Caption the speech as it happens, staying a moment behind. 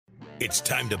It's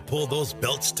time to pull those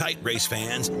belts tight, race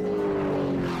fans.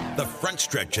 The front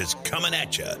stretch is coming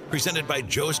at you, presented by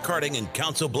Joe's Karting in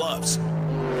Council Bluffs.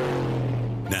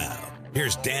 Now,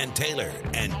 here's Dan Taylor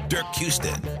and Dirk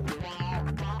Houston.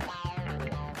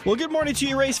 Well, good morning to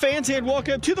you, race fans, and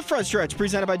welcome to the front stretch,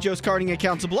 presented by Joe's Karting at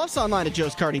Council Bluffs, online at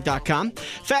joeskarting.com.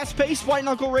 Fast-paced white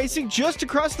knuckle racing just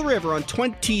across the river on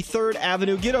 23rd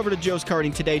Avenue. Get over to Joe's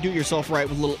Karting today. Do yourself right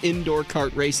with a little indoor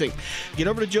kart racing. Get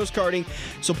over to Joe's Karting.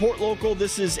 Support local.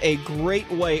 This is a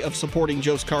great way of supporting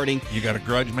Joe's Karting. You got a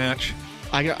grudge match?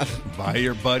 I got buy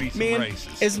your buddy some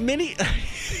races. As many.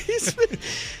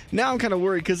 Now I'm kind of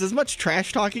worried because as much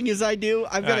trash talking as I do,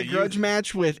 I've got a grudge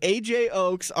match with AJ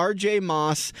Oaks, RJ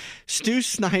Moss, Stu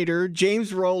Snyder,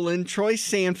 James Rowland, Troy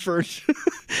Sanford.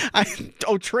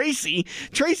 Tracy.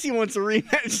 Tracy wants a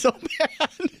rematch so bad,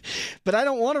 but I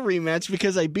don't want a rematch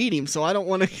because I beat him, so I don't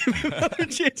want to give him another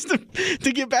chance to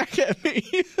get back at me.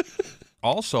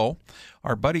 Also,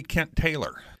 our buddy Kent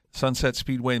Taylor, Sunset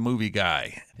Speedway movie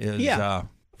guy, is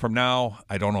from now,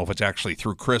 I don't know if it's actually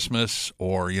through Christmas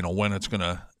or when it's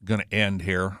gonna end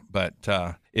here, but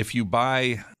if you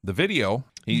buy the video,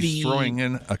 he's throwing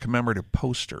in a commemorative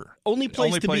poster. Only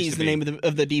Place to Be is the name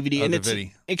of the DVD. And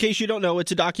in case you don't know,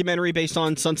 it's a documentary based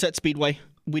on Sunset Speedway.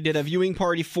 We did a viewing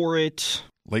party for it.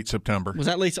 Late September. Was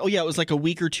that late? Oh, yeah, it was like a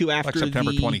week or two after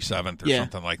September 27th or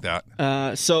something like that.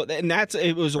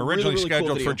 It was originally really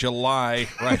scheduled cool for July,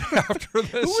 right after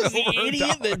this. Who was the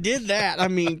idiot that did that? I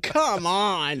mean, come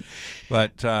on.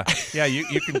 But,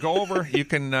 you can go over. You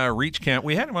can reach Kent.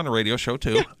 We had him on the radio show,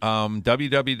 too.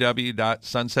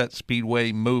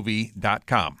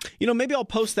 www.sunsetspeedwaymovie.com. Maybe I'll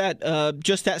post that,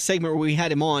 just that segment where we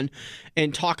had him on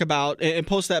and talk about, and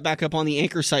post that back up on the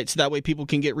Anchor site so that way people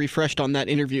can get refreshed on that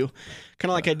interview. Kind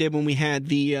of like I did when we had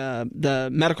the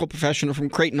medical professional from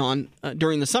Creighton on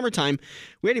during the summertime.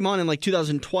 We had him on in like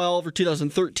 2012 or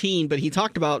 2013, but he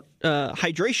talked about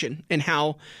hydration and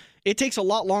how it takes a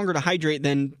lot longer to hydrate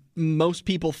than most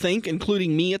people think,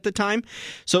 including me at the time.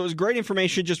 So it was great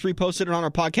information. Just reposted it on our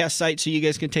podcast site so you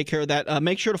guys can take care of that.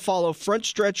 Make sure to follow Front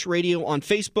Stretch Radio on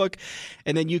Facebook,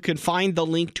 and then you can find the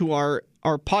link to our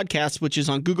podcast, which is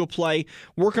on Google Play,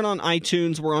 working on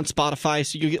iTunes. We're on Spotify,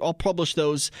 so I'll publish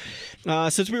those.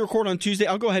 Since we record on Tuesday,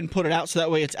 I'll go ahead and put it out so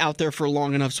that way it's out there for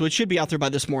long enough. So it should be out there by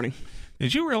this morning.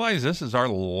 Did you realize this is our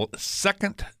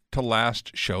second to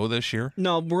last show this year?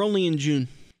 No, we're only in June.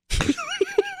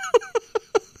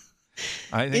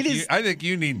 I think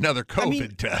you need another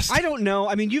COVID test. I don't know.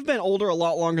 I mean, you've been older a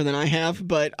lot longer than I have,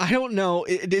 but I don't know.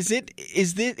 Is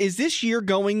this year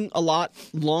going a lot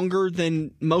longer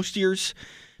than most years?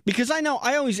 Because I know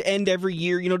I always end every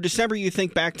year. December, you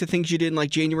think back to things you did in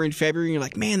like January and February, and you're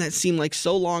like, man, that seemed like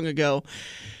so long ago.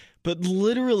 But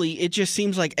literally, it just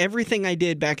seems like everything I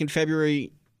did back in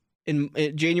January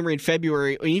and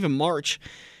February, or even March,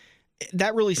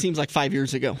 that really seems like 5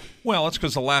 years ago. Well, it's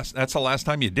because that's the last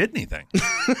time you did anything.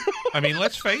 I mean,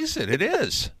 let's face it, it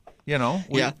is. We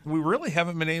really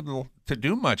haven't been able to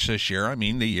do much this year. I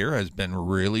mean, the year has been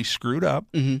really screwed up.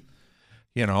 Mm-hmm.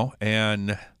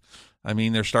 And I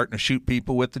mean, they're starting to shoot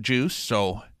people with the juice.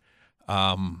 So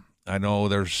I know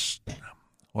there's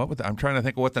I'm trying to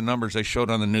think of what the numbers they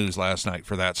showed on the news last night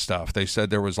for that stuff. They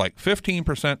said there was like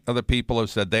 15% of the people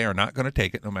have said they are not going to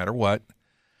take it no matter what.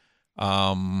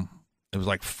 It was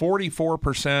like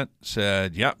 44%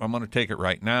 said, yep, I'm going to take it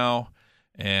right now.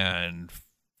 And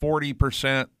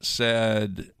 40%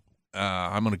 said,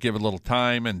 I'm going to give it a little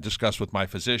time and discuss with my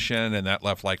physician. And that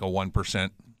left like a 1%,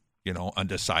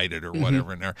 undecided or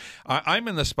whatever in there. I'm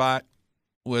in the spot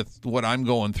with what I'm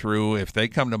going through. If they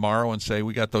come tomorrow and say,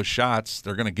 we got those shots,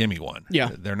 they're going to give me one. Yeah.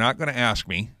 They're not going to ask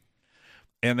me.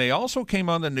 And they also came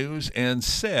on the news and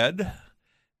said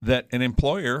that an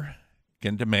employer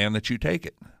can demand that you take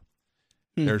it.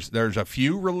 There's a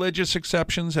few religious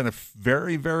exceptions and a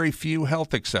very, very few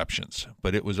health exceptions.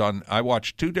 But it was I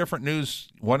watched two different news,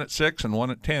 one at 6 and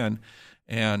one at 10,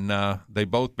 and they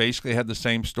both basically had the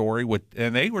same story.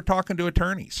 And they were talking to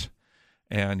attorneys.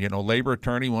 And, labor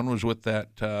attorney, one was with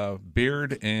that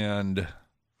Beard and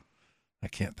I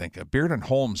can't think of Beard and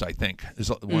Holmes, I think, is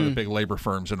one of the big labor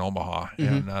firms in Omaha.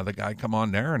 Mm-hmm. And the guy come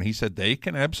on there and he said they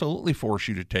can absolutely force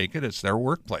you to take it. It's their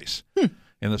workplace.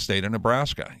 In the state of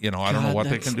Nebraska. I don't know what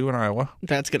they can do in Iowa.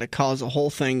 That's going to cause a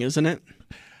whole thing, isn't it?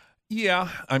 Yeah.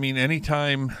 I mean,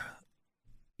 anytime,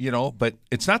 but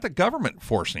it's not the government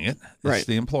forcing it. It's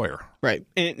the employer. Right.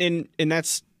 And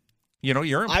that's...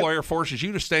 your employer forces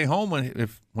you to stay home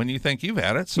when you think you've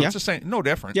had it. So it's the same. No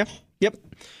different. Yeah. Yep.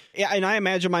 Yeah, and I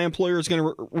imagine my employer is going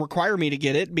to require me to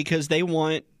get it because they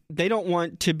don't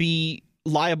want to be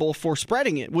liable for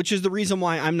spreading it, which is the reason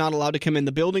why I'm not allowed to come in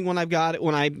the building when I've got it,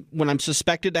 when I'm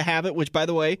suspected to have it, which, by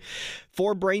the way,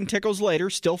 4 brain tickles later,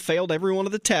 still failed every one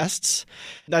of the tests.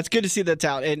 That's good to see that's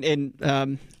out.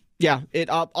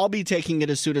 I'll be taking it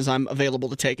as soon as I'm available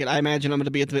to take it. I imagine I'm going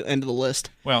to be at the end of the list.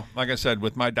 Well, like I said,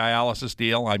 with my dialysis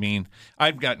deal, I mean,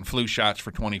 I've gotten flu shots for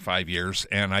 25 years,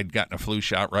 and I'd gotten a flu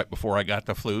shot right before I got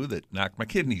the flu that knocked my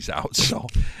kidneys out. So,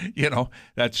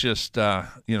 that's just,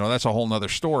 that's a whole nother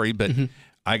story. But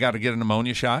I got to get a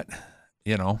pneumonia shot.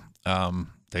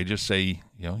 They just say,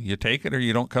 you take it or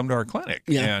you don't come to our clinic.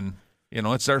 Yeah. And,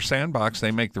 it's their sandbox.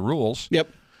 They make the rules. Yep.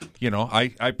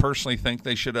 I personally think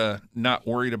they should have not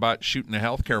worried about shooting the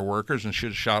healthcare workers and should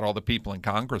have shot all the people in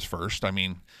Congress first. I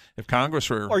mean, if Congress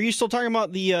were... Are you still talking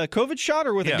about the COVID shot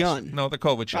or with a gun? No, the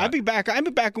COVID shot. I'd be back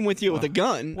with you with a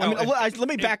gun. Well, let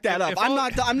me back that up.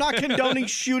 I'm not condoning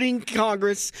shooting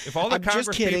Congress. If all the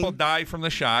Congress people die from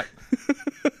the shot,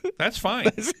 that's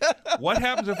fine. What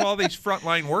happens if all these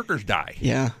frontline workers die?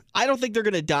 Yeah. I don't think they're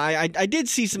going to die. I did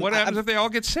see some... What happens if they all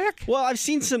get sick? Well, I've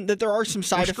seen that there are some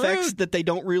side effects that they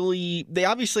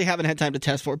obviously haven't had time to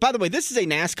test for. By the way, this is a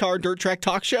NASCAR dirt track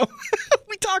talk show.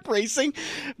 We talk racing,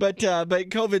 but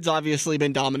COVID's obviously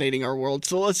been dominating our world.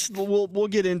 So we'll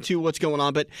get into what's going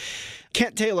on. But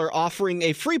Kent Taylor offering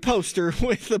a free poster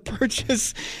with the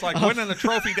purchase. It's like winning the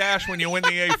trophy dash when you win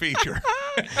the A feature.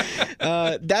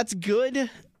 That's good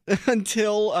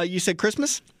until you said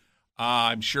Christmas?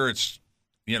 I'm sure it's,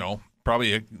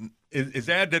 probably his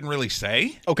ad didn't really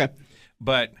say. Okay.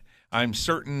 But I'm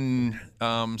certain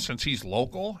since he's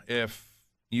local, if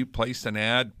you placed an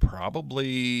ad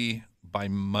probably by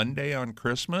Monday on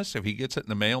Christmas, if he gets it in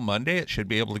the mail Monday, it should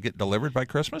be able to get delivered by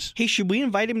Christmas. Hey, should we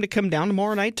invite him to come down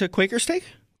tomorrow night to Quaker Steak?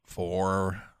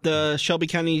 For the Shelby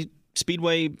County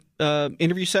Speedway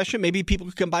interview session? Maybe people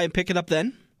could come by and pick it up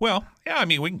then? Well, yeah, I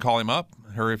mean, we can call him up.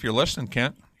 Or if you're listening,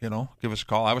 Kent, give us a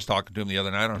call. I was talking to him the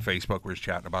other night on Facebook. We were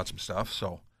chatting about some stuff.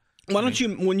 So,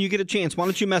 when you get a chance, why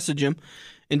don't you message him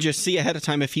and just see ahead of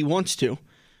time if he wants to,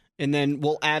 and then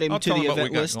we'll add him to the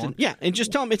event list. And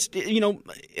just tell him it's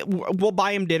we'll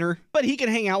buy him dinner, but he can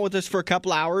hang out with us for a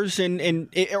couple hours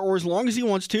or as long as he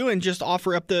wants to, and just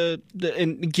offer up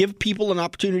and give people an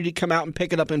opportunity to come out and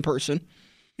pick it up in person.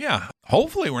 Yeah,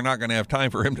 hopefully we're not going to have time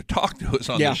for him to talk to us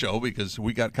on the show because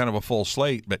we got kind of a full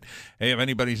slate. But, hey, if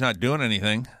anybody's not doing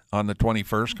anything on the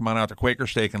 21st, come on out to Quaker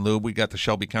Steak and Lube. We got the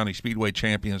Shelby County Speedway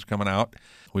champions coming out.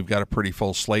 We've got a pretty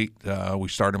full slate. We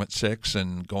start them at 6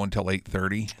 and go until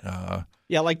 8:30.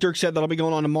 Like Dirk said, that'll be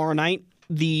going on tomorrow night.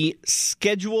 The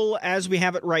schedule as we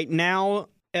have it right now,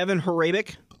 Evan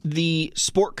Harabik, the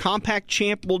Sport Compact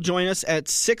champ, will join us at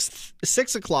 6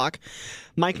 o'clock.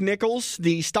 Mike Nichols,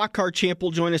 the Stock Car champ,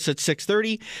 will join us at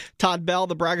 6:30. Todd Bell,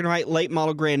 the Bragging Right Late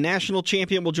Model Grand National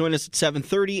champion, will join us at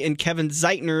 7:30. And Kevin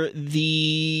Zeitner,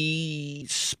 the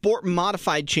Sport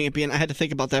Modified champion. I had to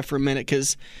think about that for a minute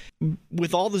because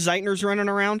with all the Zeitners running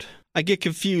around, I get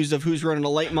confused of who's running a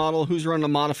late model, who's running a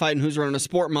modified, and who's running a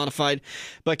sport modified.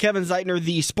 But Kevin Zeitner,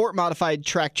 the Sport Modified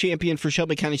track champion for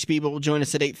Shelby County Speedway, will join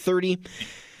us at 8:30.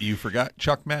 You forgot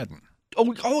Chuck Madden.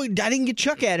 Oh, I didn't get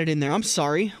Chuck added in there. I'm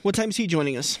sorry. What time is he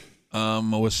joining us?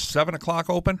 It was 7 o'clock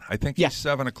open. I think he's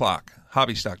 7 o'clock.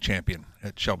 Hobby stock champion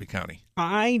at Shelby County.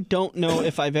 I don't know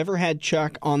if I've ever had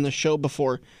Chuck on the show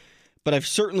before, but I've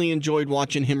certainly enjoyed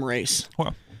watching him race.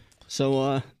 Well,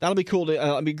 so that'll be cool.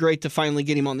 It'll be great to finally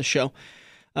get him on the show.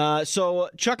 So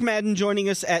Chuck Madden joining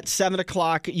us at 7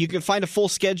 o'clock. You can find a full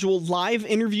schedule, live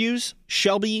interviews,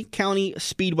 Shelby County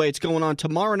Speedway. It's going on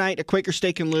tomorrow night at Quaker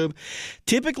Steak and Lube.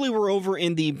 Typically, we're over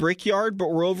in the Brickyard,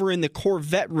 but we're over in the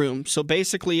Corvette room. So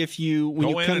basically, when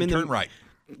you come in, turn right.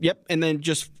 Yep, and then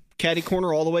just caddy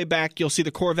corner all the way back, you'll see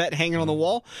the Corvette hanging on the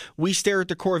wall. We stare at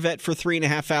the Corvette for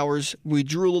 3.5 hours. We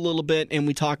drool a little bit, and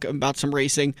we talk about some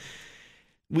racing.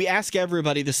 We ask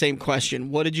everybody the same question.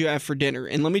 What did you have for dinner?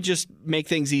 And let me just make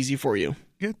things easy for you.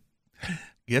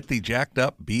 Get the Jacked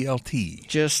Up BLT.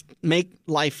 Just make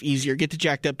life easier. Get the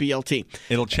Jacked Up BLT.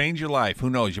 It'll change your life. Who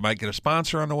knows? You might get a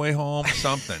sponsor on the way home,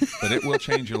 something. But it will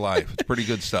change your life. It's pretty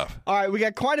good stuff. All right, we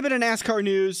got quite a bit of NASCAR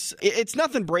news. It's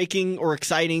nothing breaking or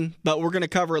exciting, but we're going to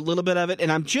cover a little bit of it. And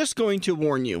I'm just going to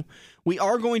warn you, we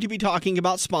are going to be talking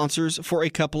about sponsors for a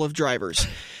couple of drivers.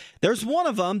 There's one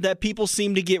of them that people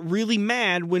seem to get really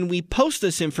mad when we post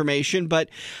this information, but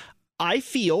I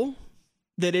feel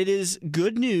that it is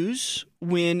good news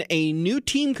when a new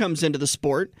team comes into the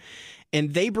sport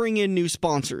and they bring in new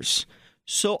sponsors.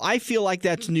 So I feel like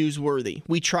that's newsworthy.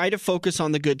 We try to focus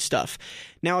on the good stuff.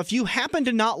 Now, if you happen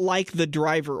to not like the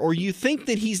driver or you think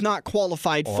that he's not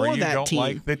qualified for that team, or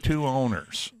you don't like the two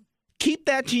owners, keep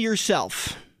that to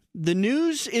yourself. The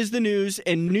news is the news,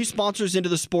 and new sponsors into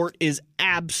the sport is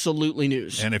absolutely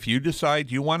news. And if you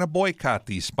decide you want to boycott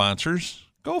these sponsors,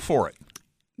 go for it.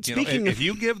 If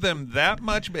you give them that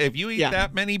much, if you eat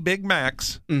that many Big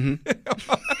Macs, or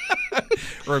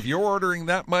if you're ordering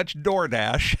that much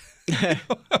DoorDash.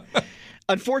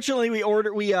 Unfortunately, we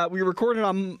recorded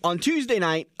on Tuesday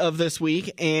night of this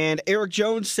week, and Eric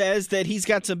Jones says that he's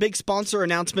got some big sponsor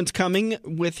announcements coming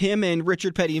with him and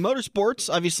Richard Petty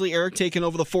Motorsports. Obviously, Eric taking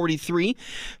over the 43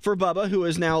 for Bubba, who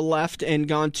has now left and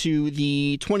gone to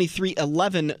the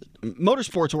 2311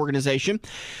 Motorsports organization.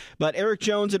 But Eric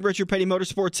Jones and Richard Petty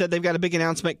Motorsports said they've got a big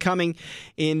announcement coming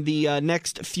in the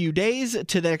next few days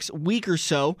to the next week or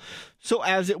so. So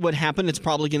as it would happen, it's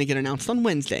probably going to get announced on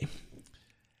Wednesday.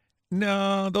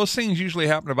 No, those things usually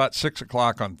happen about 6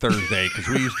 o'clock on Thursday because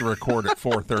we used to record at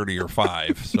 4:30 or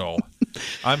 5. So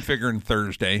I'm figuring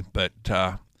Thursday. But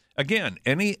again,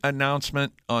 any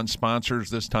announcement on sponsors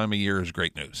this time of year is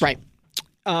great news. Right.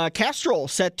 Castrol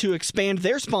set to expand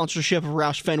their sponsorship of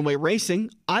Roush Fenway Racing.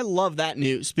 I love that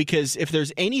news because if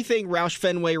there's anything Roush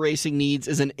Fenway Racing needs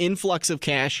is an influx of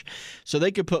cash so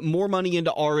they could put more money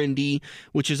into R&D,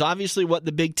 which is obviously what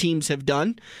the big teams have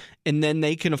done, and then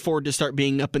they can afford to start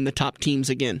being up in the top teams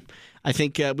again. I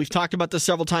think we've talked about this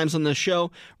several times on the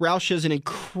show. Roush has an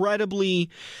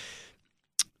incredibly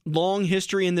long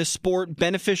history in this sport,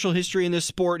 beneficial history in this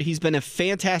sport. He's been a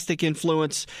fantastic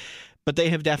influence, but they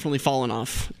have definitely fallen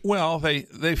off. Well,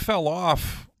 they fell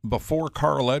off before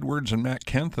Carl Edwards and Matt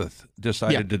Kenseth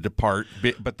decided to depart,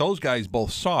 but those guys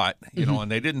both saw it,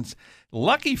 and they didn't.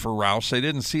 Lucky for Roush, they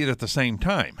didn't see it at the same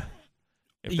time.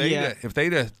 If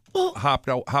they'd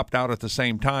hopped out at the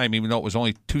same time, even though it was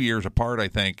only 2 years apart, I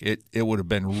think it would have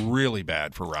been really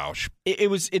bad for Roush. It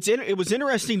was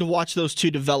interesting to watch those two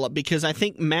develop because I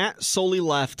think Matt solely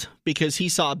left because he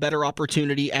saw a better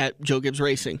opportunity at Joe Gibbs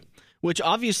Racing, which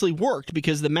obviously worked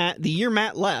because the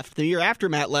year after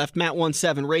Matt left, Matt won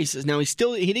 7 races. Now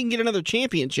he didn't get another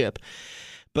championship,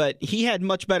 but he had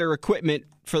much better equipment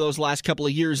for those last couple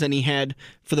of years than he had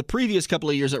for the previous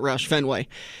couple of years at Roush Fenway.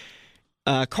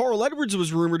 Carl Edwards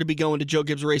was rumored to be going to Joe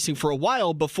Gibbs Racing for a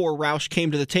while before Roush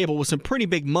came to the table with some pretty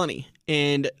big money,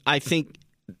 and I think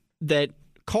that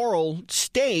Carl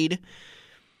stayed.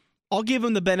 I'll give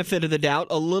him the benefit of the doubt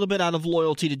a little bit out of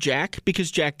loyalty to Jack because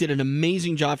Jack did an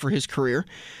amazing job for his career.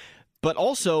 But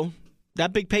also,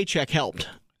 that big paycheck helped.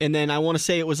 And then I want to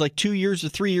say it was like 2 years or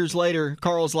 3 years later,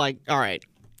 Carl's like, all right,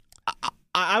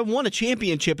 I won a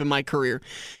championship in my career.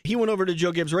 He went over to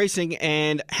Joe Gibbs Racing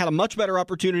and had a much better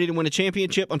opportunity to win a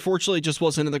championship. Unfortunately, it just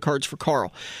wasn't in the cards for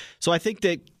Carl. So I think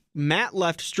that Matt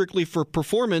left strictly for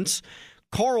performance.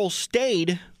 Carl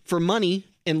stayed for money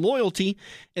and loyalty,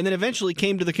 and then eventually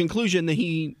came to the conclusion that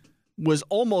he was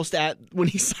almost at when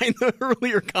he signed the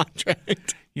earlier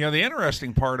contract. The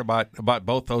interesting part about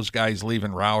both those guys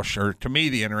leaving Roush, or to me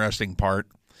the interesting part,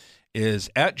 is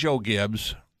at Joe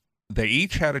Gibbs, they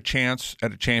each had a chance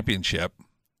at a championship,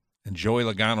 and Joey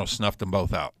Logano snuffed them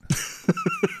both out.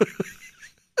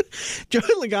 Joey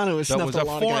Logano has snuffed a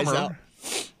lot of guys out.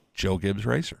 Joe Gibbs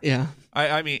racer. Yeah.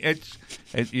 I mean,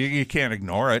 you can't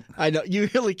ignore it. I know, you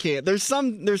really can't. There's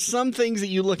some things that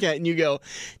you look at and you go,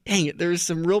 dang it, there's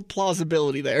some real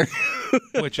plausibility there.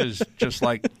 Which is just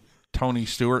like Tony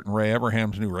Stewart and Ray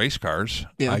Abraham's new race cars.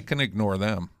 Yeah. I can ignore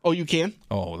them. Oh, you can?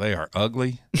 Oh, they are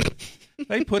ugly.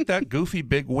 They put that goofy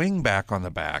big wing back on the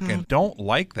back and don't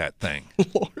like that thing.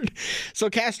 Lord.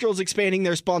 So Castrol's expanding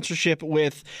their sponsorship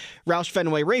with Roush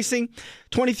Fenway Racing.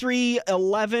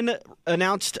 2311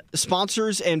 announced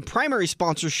sponsors and primary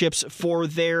sponsorships for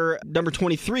their number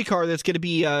 23 car that's going to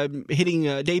be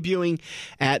debuting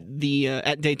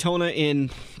at Daytona in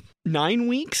 9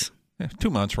 weeks. 2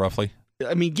 months roughly.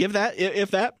 I mean, give that,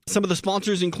 if that. Some of the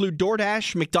sponsors include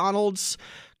DoorDash, McDonald's,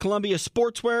 Columbia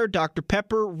Sportswear, Dr.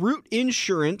 Pepper, Root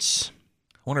Insurance.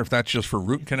 I wonder if that's just for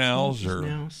root canals or...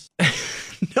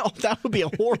 No, that would be a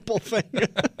horrible thing.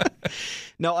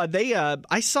 No,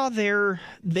 I saw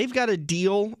they've got a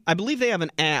deal. I believe they have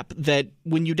an app that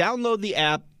when you download the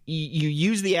app, you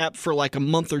use the app for like a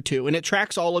month or two, and it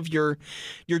tracks all of your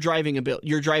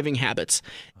driving habits,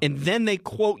 and then they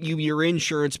quote you your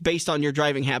insurance based on your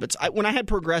driving habits. When I had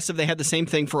Progressive, they had the same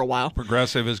thing for a while.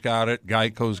 Progressive has got it.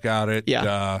 Geico's got it.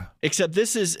 Yeah. Except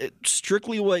this is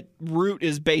strictly what Root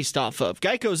is based off of.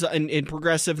 Geico's and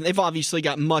Progressive, they've obviously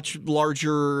got much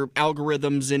larger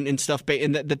algorithms and stuff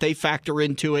and that they factor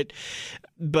into it,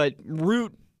 but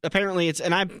Root apparently it's,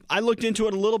 and I looked into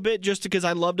it a little bit just because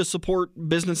I love to support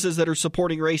businesses that are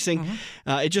supporting racing.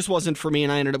 It just wasn't for me,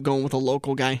 and I ended up going with a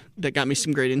local guy that got me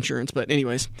some great insurance. But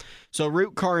anyways, so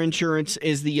Root Car Insurance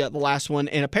is the last one,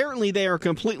 and apparently they are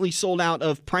completely sold out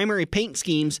of primary paint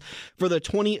schemes for the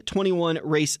 2021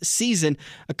 race season,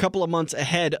 a couple of months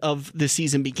ahead of the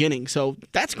season beginning. So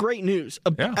that's great news.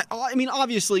 I mean,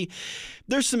 obviously,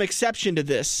 there's some exception to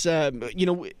this.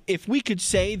 If we could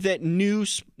say that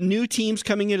new teams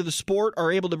coming into the sport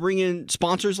are able to bring in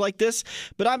sponsors like this,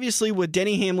 but obviously with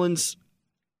Denny Hamlin's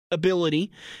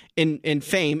ability and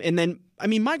fame, and then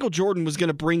Michael Jordan was going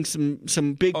to bring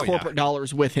some big corporate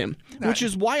dollars with him, which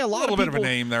is why a little bit of a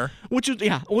name there. Which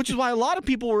is why a lot of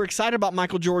people were excited about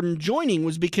Michael Jordan joining,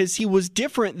 was because he was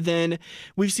different than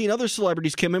we've seen other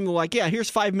celebrities come in. They're like, yeah,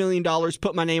 here's $5 million,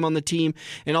 put my name on the team,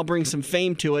 and I'll bring some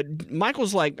fame to it.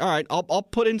 Michael's like, all right, I'll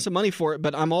put in some money for it,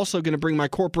 but I'm also going to bring my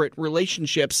corporate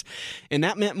relationships, and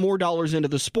that meant more dollars into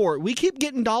the sport. We keep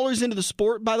getting dollars into the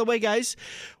sport, by the way, guys.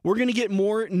 We're going to get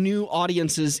more new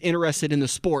audiences interested in the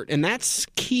sport, and that's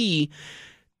key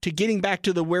to getting back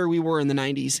to where we were in the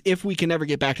 90s, if we can ever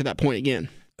get back to that point again.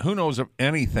 Who knows if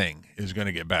anything is going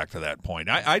to get back to that point.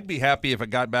 I'd be happy if it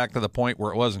got back to the point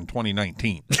where it was in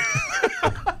 2019.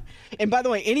 And by the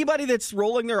way, anybody that's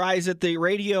rolling their eyes at the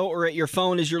radio or at your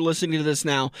phone as you're listening to this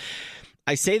now,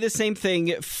 I say the same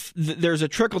thing. There's a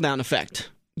trickle-down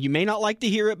effect. You may not like to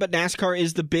hear it, but NASCAR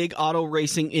is the big auto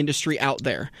racing industry out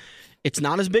there. It's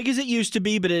not as big as it used to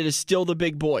be, but it is still the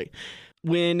big boy.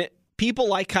 When people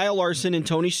like Kyle Larson and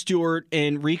Tony Stewart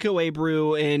and Rico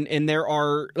Abreu and there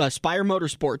are Spire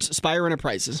Motorsports, Spire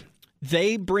Enterprises,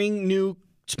 they bring new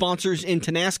sponsors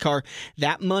into NASCAR,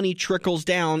 that money trickles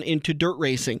down into dirt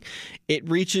racing. It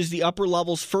reaches the upper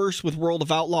levels first with World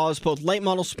of Outlaws, both late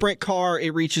model sprint car.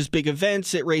 It reaches big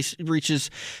events. It reaches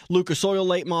Lucas Oil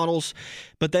late models.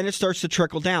 But then it starts to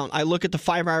trickle down. I look at the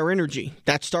 5 Hour Energy.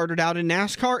 That started out in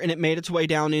NASCAR, and it made its way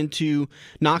down into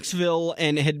Knoxville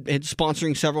and had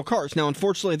sponsoring several cars. Now,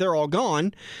 unfortunately, they're all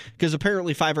gone because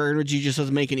apparently 5 Hour Energy just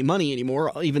doesn't make any money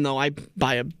anymore, even though I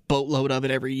buy a boatload of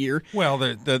it every year. Well,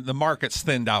 the market's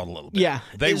thinned out a little bit. Yeah.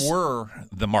 They were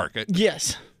the market.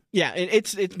 Yes. Yeah,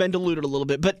 it's been diluted a little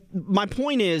bit. But my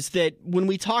point is that when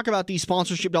we talk about these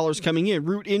sponsorship dollars coming in,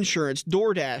 Root Insurance,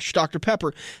 DoorDash, Dr.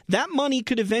 Pepper, that money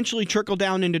could eventually trickle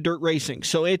down into dirt racing.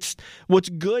 So it's what's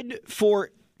good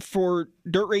for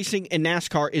dirt racing and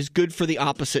NASCAR is good for the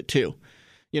opposite too.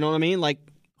 You know what I mean? Like,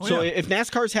 if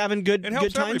NASCAR's having good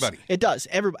times, everybody. It does.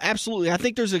 Absolutely. I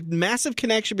think there's a massive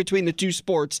connection between the two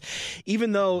sports,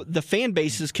 even though the fan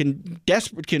bases can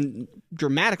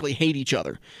dramatically hate each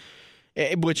other,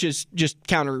 which is just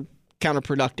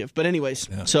counterproductive. But anyways,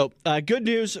 So good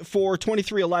news for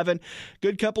 2311.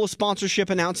 Good couple of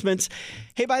sponsorship announcements.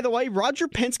 Hey, by the way, Roger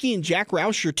Penske and Jack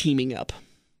Roush are teaming up.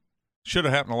 Should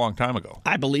have happened a long time ago.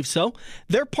 I believe so.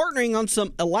 They're partnering on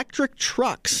some electric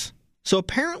trucks. So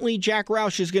apparently Jack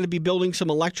Roush is going to be building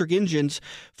some electric engines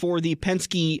for the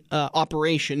Penske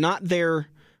operation, not their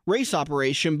race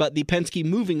operation, but the Penske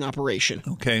moving operation.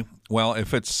 Okay. Well,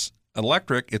 if it's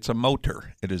electric, it's a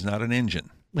motor. It is not an engine.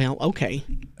 Well, okay.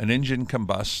 An engine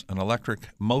combusts. An electric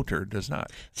motor does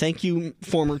not. Thank you,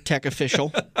 former tech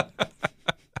official.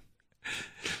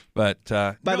 But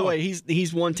by the way,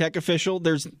 he's one tech official.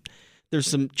 There's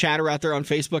some chatter out there on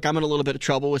Facebook. I'm in a little bit of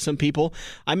trouble with some people.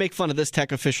 I make fun of this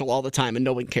tech official all the time, and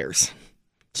no one cares.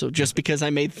 So just because I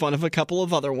made fun of a couple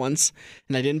of other ones,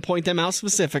 and I didn't point them out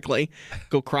specifically,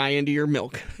 go cry into your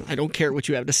milk. I don't care what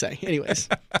you have to say. Anyways,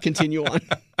 continue on.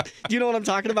 Do you know what I'm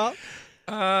talking about?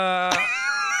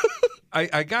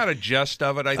 I got a gist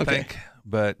of it, I think,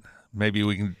 but maybe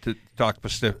we can talk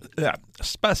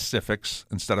specifics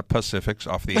instead of Pacifics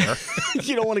off the air.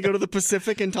 You don't want to go to the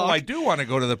Pacific and talk? Well, I do want to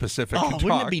go to the Pacific and talk.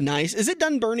 Wouldn't it be nice? Is it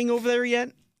done burning over there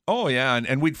yet? Oh, yeah,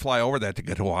 and we'd fly over that to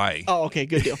get to Hawaii. Oh, okay,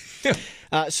 good deal.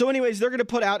 So anyways, they're going to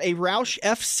put out a Roush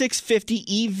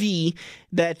F650 EV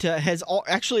that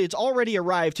it's already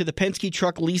arrived to the Penske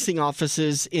truck leasing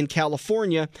offices in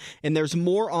California, and there's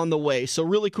more on the way. So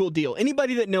really cool deal.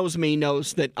 Anybody that knows me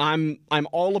knows that I'm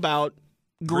all about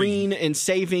green and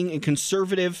saving and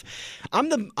conservative.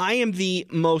 I am the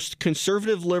most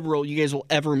conservative liberal you guys will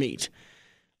ever meet.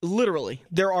 Literally.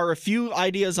 There are a few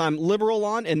ideas I'm liberal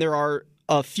on, and there are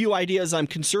a few ideas I'm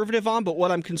conservative on, but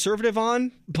what I'm conservative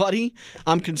on, buddy,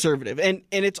 I'm conservative. And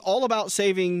it's all about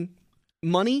saving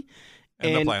money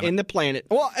and the planet.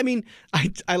 Well, I mean,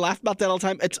 I laugh about that all the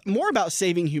time. It's more about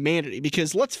saving humanity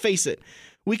because let's face it,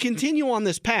 we continue on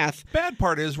this path. Bad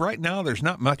part is right now there's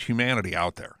not much humanity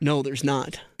out there. No, there's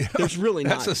not. There's really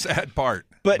not. That's a sad part.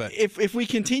 But if we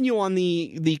continue on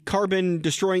the carbon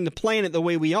destroying the planet the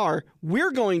way we are,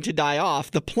 we're going to die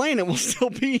off. The planet will still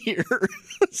be here.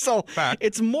 So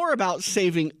it's more about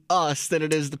saving us than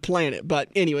it is the planet. But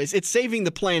anyways, it's saving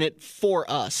the planet for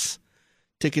us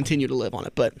to continue to live on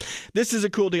it. But this is a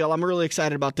cool deal. I'm really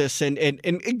excited about this, and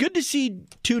good to see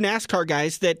two NASCAR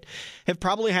guys that have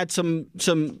probably had some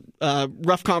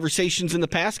rough conversations in the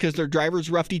past because their drivers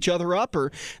roughed each other up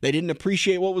or they didn't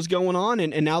appreciate what was going on,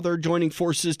 and now they're joining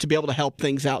forces to be able to help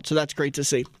things out. So that's great to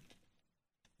see.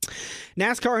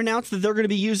 NASCAR announced that they're going to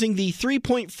be using the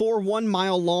 3.41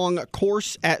 mile long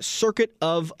course at Circuit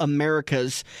of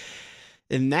Americas.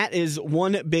 And that is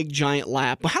one big giant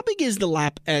lap. But how big is the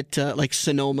lap at like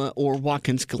Sonoma or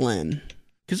Watkins Glen?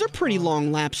 Because they're pretty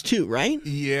long laps too, right?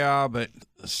 Yeah, but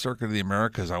Circuit of the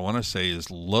Americas, I want to say, is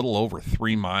a little over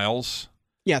 3 miles.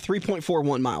 Yeah,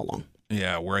 3.41 mile long.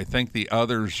 Yeah, where I think the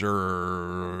others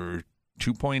are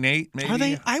 2.8 maybe. Are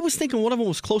they? I was thinking one of them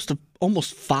was close to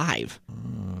almost 5.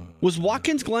 Was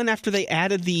Watkins Glen after they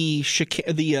added the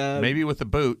maybe with the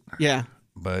boot? Yeah.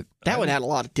 But that would add a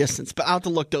lot of distance. But I'll have to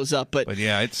look those up. But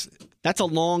yeah, that's a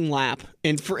long lap.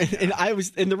 And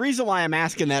the reason why I'm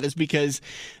asking that is because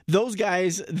those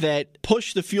guys that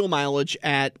push the fuel mileage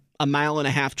at a 1.5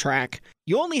 mile track,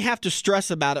 you only have to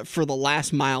stress about it for the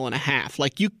last 1.5 miles.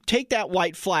 Like, you take that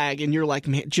white flag and you're like,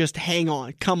 man, just hang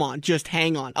on. Come on, just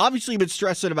hang on. Obviously, you've been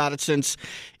stressing about it since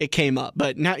it came up,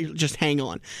 but now you just hang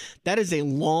on. That is a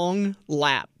long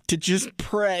lap to just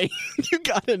pray you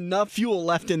got enough fuel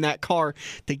left in that car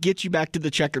to get you back to the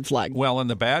checkered flag. Well, and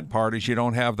the bad part is you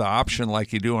don't have the option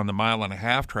like you do on the 1.5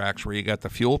 mile tracks where you got the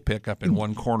fuel pickup in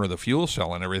one corner of the fuel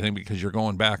cell and everything because you're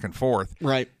going back and forth.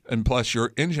 Right. And plus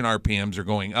your engine RPMs are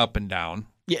going up and down.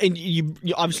 Yeah, and you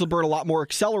obviously burn a lot more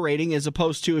accelerating as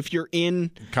opposed to if you're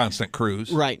in constant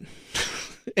cruise. Right.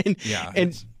 and yeah,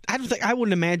 and I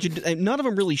wouldn't imagine none of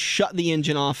them really shut the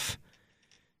engine off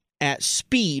at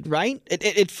speed, right?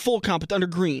 At full comp under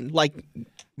green, like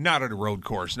not at a road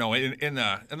course. No, in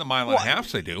the 1.5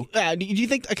 miles they do. Do you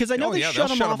think? Because I know they shut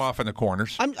them off in the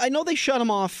corners. I know they shut them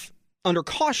off under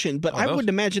caution, but I wouldn't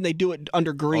imagine they do it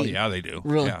under green. Oh yeah, they do.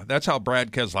 Really? Yeah, that's how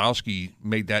Brad Keselowski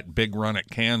made that big run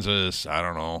at Kansas. I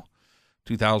don't know,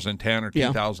 2010 or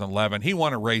 2011. He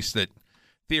won a race that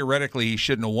theoretically he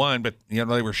shouldn't have won, but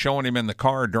they were showing him in the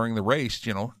car during the race.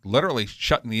 Literally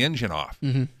shutting the engine off.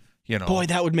 Mm-hmm. Boy,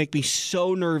 that would make me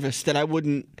so nervous that I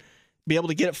wouldn't be able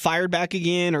to get it fired back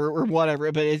again or whatever.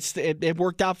 But it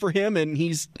worked out for him, and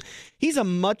he's a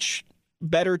much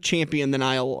better champion than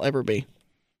I'll ever be.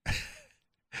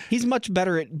 He's much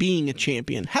better at being a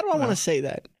champion. How do I want to say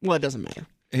that? Well, it doesn't matter.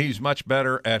 He's much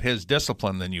better at his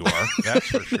discipline than you are. That's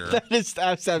for sure. That's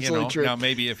absolutely true. Now,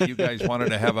 maybe if you guys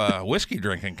wanted to have a whiskey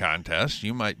drinking contest,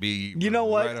 you might be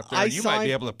what? Right up there. You might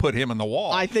be able to put him in the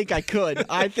wall. I think I could.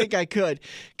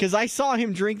 Because I saw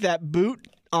him drink that boot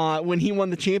when he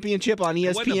won the championship on ESPN.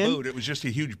 It wasn't a boot. It was just a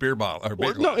huge beer bottle or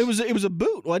beer glass. No, it was a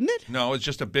boot, wasn't it? No, it was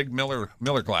just a big Miller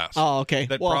glass. Oh, okay.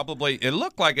 It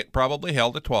looked like it probably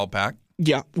held a 12-pack.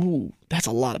 Yeah. Ooh, that's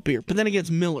a lot of beer. But then again, it's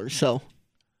Miller, so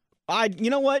you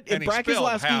know what? If Brad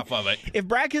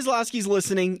Keselowski's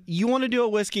listening, you want to do a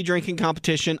whiskey drinking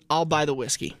competition, I'll buy the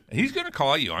whiskey. He's going to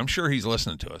call you. I'm sure he's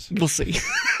listening to us. We'll see.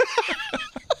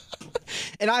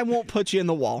 And I won't put you in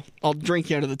the wall. I'll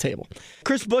drink you under the table.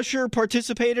 Chris Buescher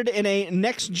participated in a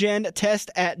next-gen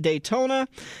test at Daytona.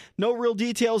 No real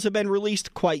details have been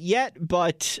released quite yet,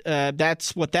 but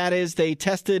that's what that is. They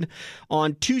tested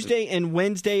on Tuesday and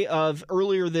Wednesday of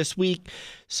earlier this week.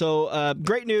 So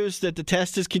great news that the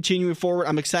test is continuing forward.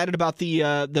 I'm excited about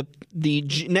the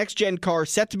next-gen car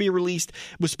set to be released.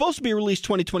 It was supposed to be released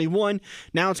 2021.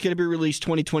 Now it's going to be released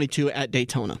 2022 at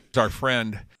Daytona. Our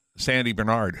friend Sandy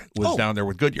Bernard was down there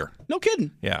with Goodyear. No kidding.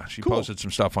 Yeah, she posted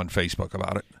some stuff on Facebook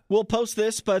about it. We'll post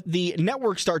this, but the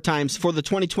network start times for the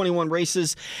 2021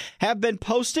 races have been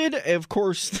posted. Of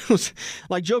course,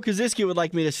 like Joe Koziski would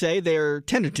like me to say, they're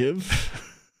tentative.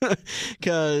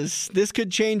 Because this could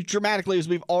change dramatically, as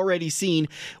we've already seen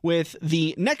with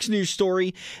the next news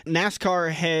story.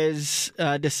 NASCAR has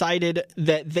decided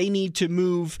that they need to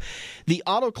move the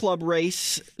Auto Club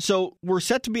race. So we're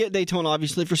set to be at Daytona,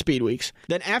 obviously, for Speed Weeks.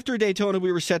 Then after Daytona,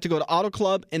 we were set to go to Auto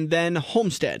Club and then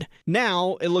Homestead.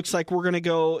 Now it looks like we're going to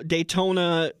go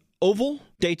Daytona Oval,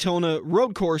 Daytona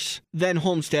Road Course, then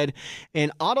Homestead.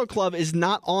 And Auto Club is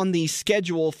not on the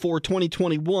schedule for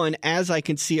 2021 as I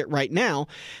can see it right now.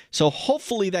 So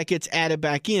hopefully that gets added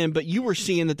back in. But you were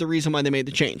seeing that the reason why they made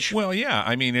the change. Well, yeah.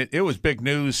 I mean, it was big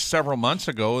news several months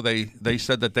ago. They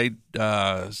said that they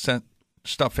sent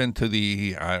stuff into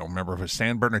I don't remember if it was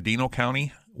San Bernardino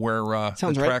County where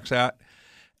the track's at.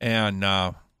 And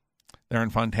they're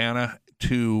in Fontana.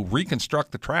 to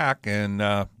reconstruct the track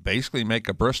and basically make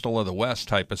a Bristol of the West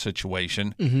type of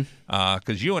situation.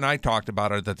 Because you and I talked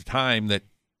about it at the time,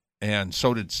 and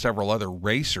so did several other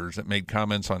racers that made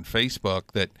comments on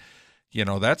Facebook that,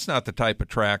 that's not the type of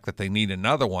track that they need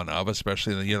another one of,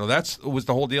 especially, that was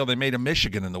the whole deal. They made a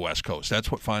Michigan in the West Coast. That's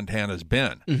what Fontana's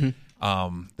been.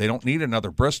 They don't need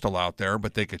another Bristol out there,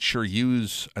 but they could sure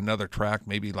use another track,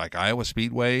 maybe like Iowa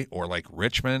Speedway or like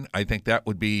Richmond. I think that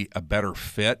would be a better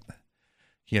fit,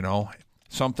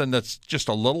 something that's just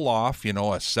a little off, a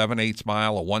 7/8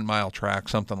 mile, a 1 mile track,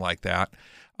 something like that.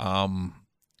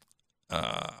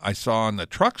 I saw on the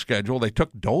truck schedule, they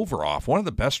took Dover off. One of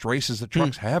the best races the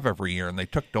trucks have every year, and they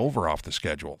took Dover off the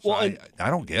schedule. So I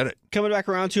don't get it. Coming back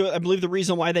around to it, I believe the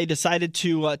reason why they decided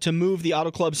to move the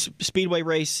Auto Club Speedway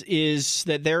race is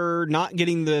that they're not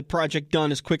getting the project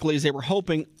done as quickly as they were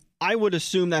hoping. I would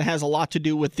assume that has a lot to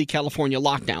do with the California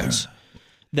lockdowns,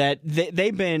 that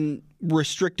they've been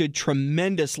restricted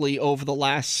tremendously over the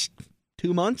last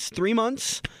 2 months, 3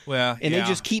 months. Well, and they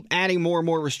just keep adding more and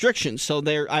more restrictions. So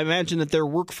I imagine that their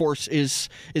workforce is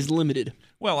limited.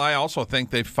 Well, I also think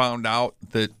they found out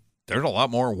that there's a lot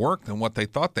more work than what they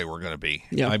thought they were going to be.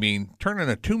 Yeah. I mean, turning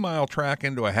a 2 mile track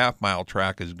into a half-mile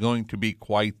track is going to be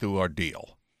quite the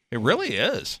ordeal. It really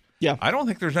is. Yeah. I don't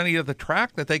think there's any of the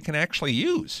track that they can actually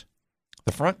use.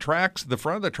 The front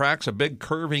of the track's a big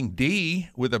curving D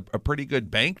with a pretty good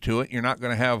bank to it. You're not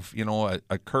going to have,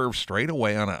 a curved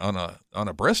straightaway on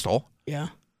a Bristol. Yeah.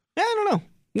 I don't know.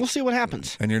 We'll see what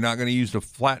happens. And you're not going to use the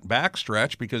flat back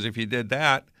stretch, because if you did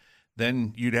that,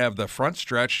 then you'd have the front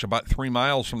stretch about 3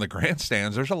 miles from the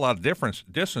grandstands. There's a lot of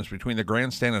distance between the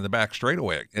grandstand and the back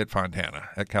straightaway at Fontana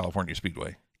at California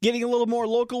Speedway. Getting a little more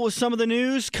local with some of the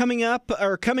news coming out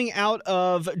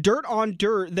of Dirt on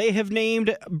Dirt. They have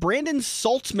named Brandon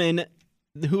Saltzman,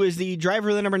 who is the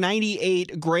driver of the number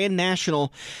 98 Grand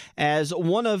National, as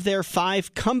one of their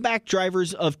 5 comeback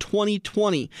drivers of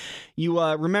 2020. You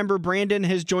remember Brandon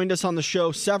has joined us on the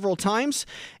show several times,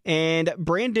 and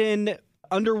Brandon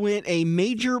underwent a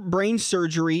major brain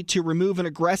surgery to remove an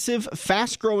aggressive,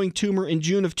 fast-growing tumor in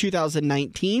June of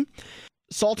 2019.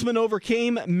 Saltzman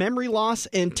overcame memory loss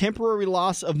and temporary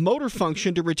loss of motor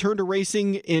function to return to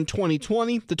racing in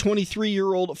 2020. The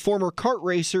 23-year-old former kart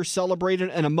racer celebrated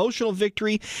an emotional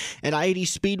victory at I-80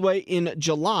 Speedway in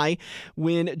July,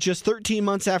 when just 13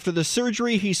 months after the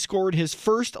surgery, he scored his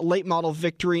first late model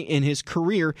victory in his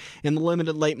career in the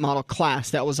limited late model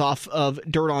class. That was off of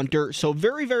Dirt on Dirt. So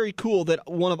very, very cool that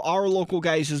one of our local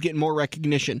guys is getting more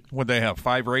recognition. Would they have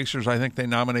 5 racers? I think they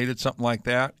nominated, something like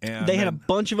that. And they had a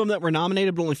bunch of them that were nominated,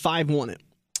 but only 5 won it.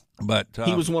 But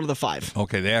he was one of the 5.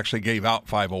 Okay, they actually gave out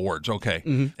 5 awards.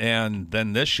 Okay. And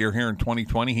then this year, here in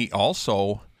 2020, he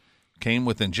also came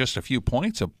within just a few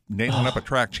points of nailing up a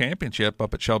track championship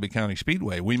up at Shelby County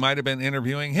Speedway. We might have been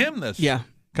interviewing him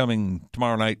coming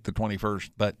tomorrow night, the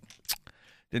 21st, but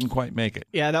didn't quite make it.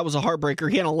 Yeah, that was a heartbreaker.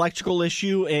 He had an electrical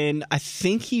issue, and I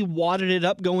think he wadded it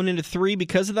up going into 3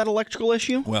 because of that electrical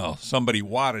issue. Well, somebody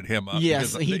wadded him up.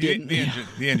 Yes, he didn't.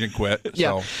 The engine quit.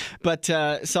 Yeah, so. But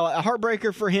so a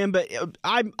heartbreaker for him. But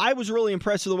I was really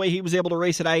impressed with the way he was able to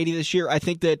race at I-80 this year. I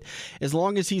think that as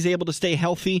long as he's able to stay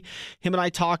healthy, him and I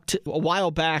talked a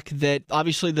while back that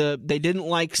obviously they didn't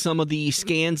like some of the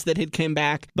scans that had come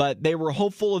back, but they were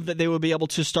hopeful that they would be able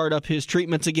to start up his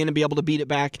treatments again and be able to beat it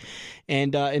back.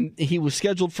 And he was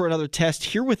scheduled for another test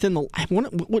here within the.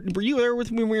 Were you there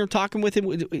with me when we were talking with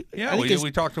him? Yeah,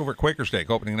 we talked over Quaker Steak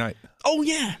opening night. Oh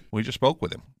yeah, we just spoke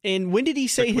with him. And when did he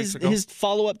say his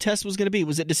follow-up test was going to be?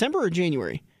 Was it December or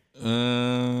January?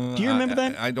 Do you remember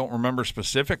that? I don't remember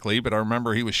specifically, but I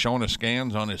remember he was showing us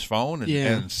scans on his phone,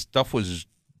 and stuff was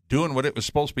doing what it was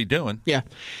supposed to be doing. Yeah.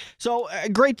 So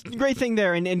great thing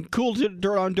there, and cool to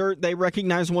Dirt on Dirt. They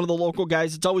recognize one of the local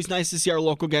guys. It's always nice to see our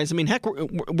local guys. I mean, heck,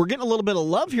 we're getting a little bit of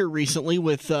love here recently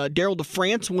with Daryl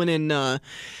DeFrance winning.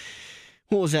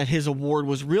 What was that? His award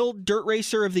was Real Dirt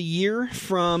Racer of the Year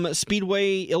from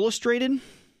Speedway Illustrated.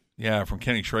 Yeah, from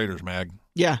Kenny Schrader's mag.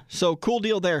 Yeah, so cool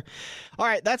deal there. All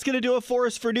right, that's going to do it for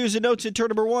us for news and notes in turn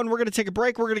number 1. We're going to take a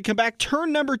break. We're going to come back.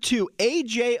 Turn number 2,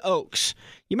 A.J. Oaks.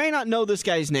 You may not know this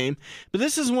guy's name, but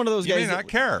this is one of those guys. You may not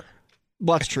care.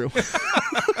 Well, that's true.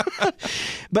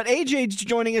 But AJ's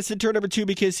joining us in turn number 2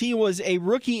 because he was a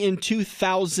rookie in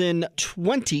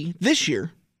 2020, this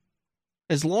year.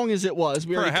 As long as it was.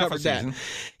 We already covered that.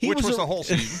 Which was the whole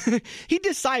season. He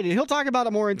decided, he'll talk about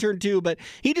it more in turn 2, but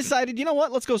he decided, you know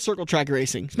what, let's go circle track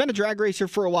racing. He's been a drag racer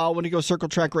for a while when he goes circle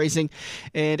track racing.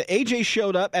 And AJ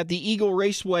showed up at the Eagle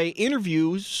Raceway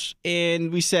interviews,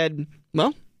 and we said,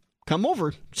 well, come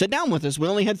over, sit down with us. We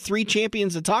only had 3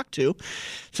 champions to talk to,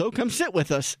 so come sit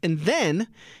with us. And then,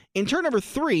 in turn number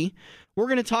 3, we're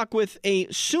going to talk with a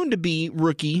soon-to-be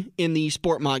rookie in the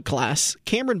Sport Mod class,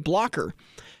 Cameron Blocker.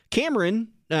 Cameron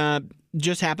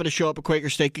just happened to show up at Quaker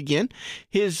Steak again.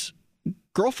 His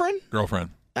girlfriend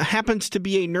happens to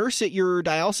be a nurse at your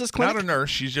dialysis clinic? Not a nurse.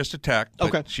 She's just a tech.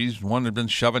 Okay. She's one that's been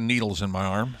shoving needles in my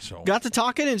arm. So got to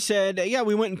talking and said, yeah,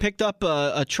 we went and picked up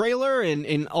a trailer,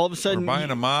 and all of a sudden... We're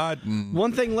buying a mod. And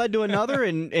one thing led to another,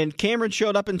 and Cameron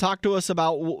showed up and talked to us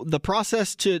about the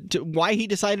process to why he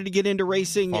decided to get into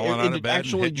racing and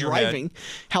actually driving,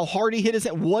 how hard he hit his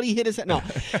head, what he hit his head. No,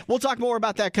 we'll talk more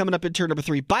about that coming up in turn number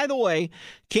 3. By the way,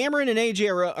 Cameron and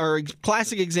AJ are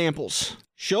classic examples.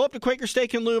 Show up to Quaker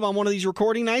Steak and Lube on one of these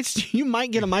recording nights, you might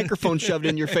get a microphone shoved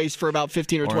in your face for about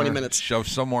 15 or 20 minutes. Shove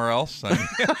somewhere else.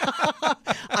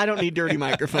 I don't need dirty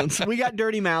microphones. We got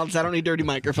dirty mouths. I don't need dirty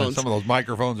microphones. Some of those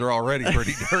microphones are already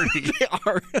pretty dirty. They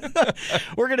are.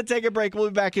 We're going to take a break. We'll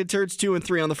be back in turns 2 and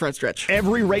 3 on the front stretch.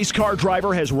 Every race car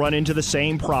driver has run into the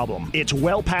same problem. It's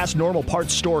well past normal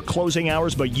parts store closing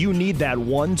hours, but you need that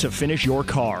one to finish your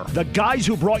car. The guys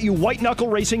who brought you White Knuckle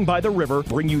Racing by the River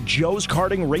bring you Joe's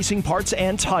Karting Racing Parts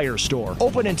and Tire Store.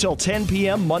 Open until 10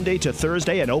 p.m. Monday to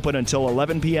Thursday and open until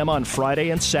 11 p.m. on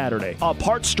Friday and Saturday. A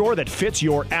parts store that fits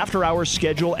your after-hours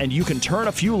schedule, and you can turn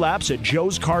a few laps at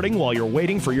Joe's Karting while you're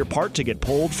waiting for your part to get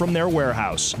pulled from their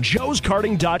warehouse.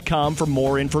 joeskarting.com for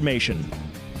more information.